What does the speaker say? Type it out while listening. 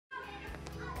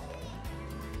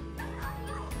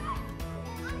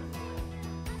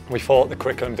We thought the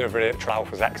curriculum delivery at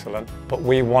Treloweth was excellent, but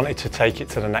we wanted to take it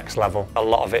to the next level. A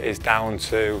lot of it is down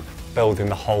to building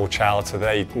the whole child, so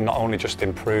they not only just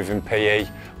improve in PE,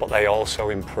 but they also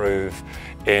improve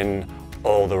in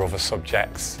all their other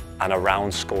subjects and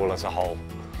around school as a whole.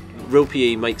 Real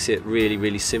PE makes it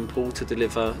really simple to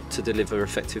deliver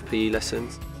effective PE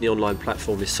lessons. The online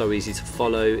platform is so easy to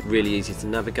follow, really easy to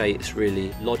navigate, it's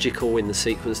really logical in the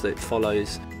sequence that it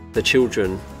follows. The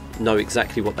children know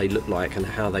exactly what they look like and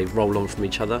how they roll on from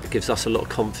each other. It gives us a lot of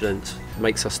confidence,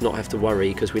 makes us not have to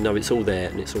worry because we know it's all there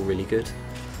and it's all really good.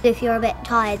 If you're a bit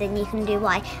tired, then you can do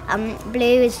white. Blue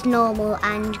is normal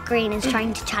and green is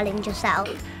trying to challenge yourself.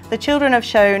 The children have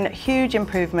shown huge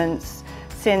improvements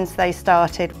since they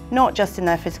started, not just in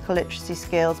their physical literacy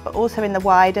skills, but also in the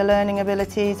wider learning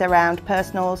abilities around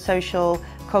personal, social,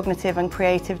 cognitive and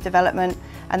creative development.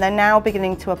 And they're now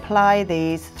beginning to apply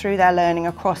these through their learning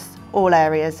across all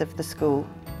areas of the school.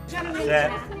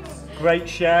 Yeah. Great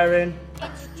sharing,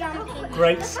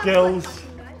 great skills.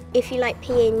 If you like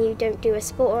PE and you don't do a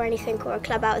sport or anything or a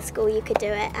club out of school, you could do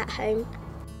it at home.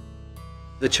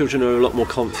 The children are a lot more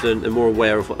confident and more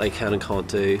aware of what they can and can't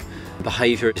do.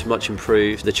 Behaviour is much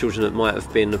improved. The children that might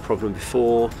have been a problem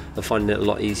before are finding it a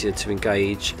lot easier to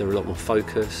engage. They're a lot more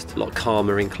focused, a lot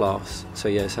calmer in class. So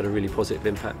yeah, it's had a really positive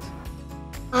impact.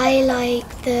 I like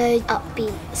the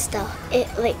upbeat stuff.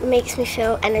 It makes me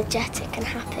feel energetic and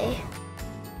happy.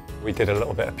 We did a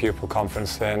little bit of pupil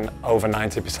conferencing. Over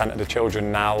 90% of the children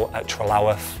now at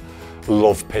Treloweth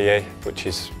love PE, which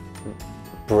is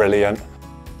brilliant.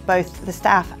 Both the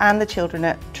staff and the children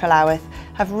at Treloweth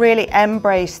have really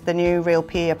embraced the new Real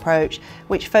PE approach,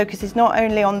 which focuses not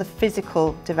only on the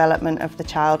physical development of the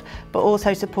child, but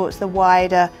also supports the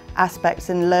wider aspects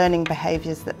and learning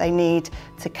behaviours that they need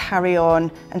to carry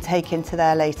on and take into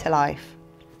their later life.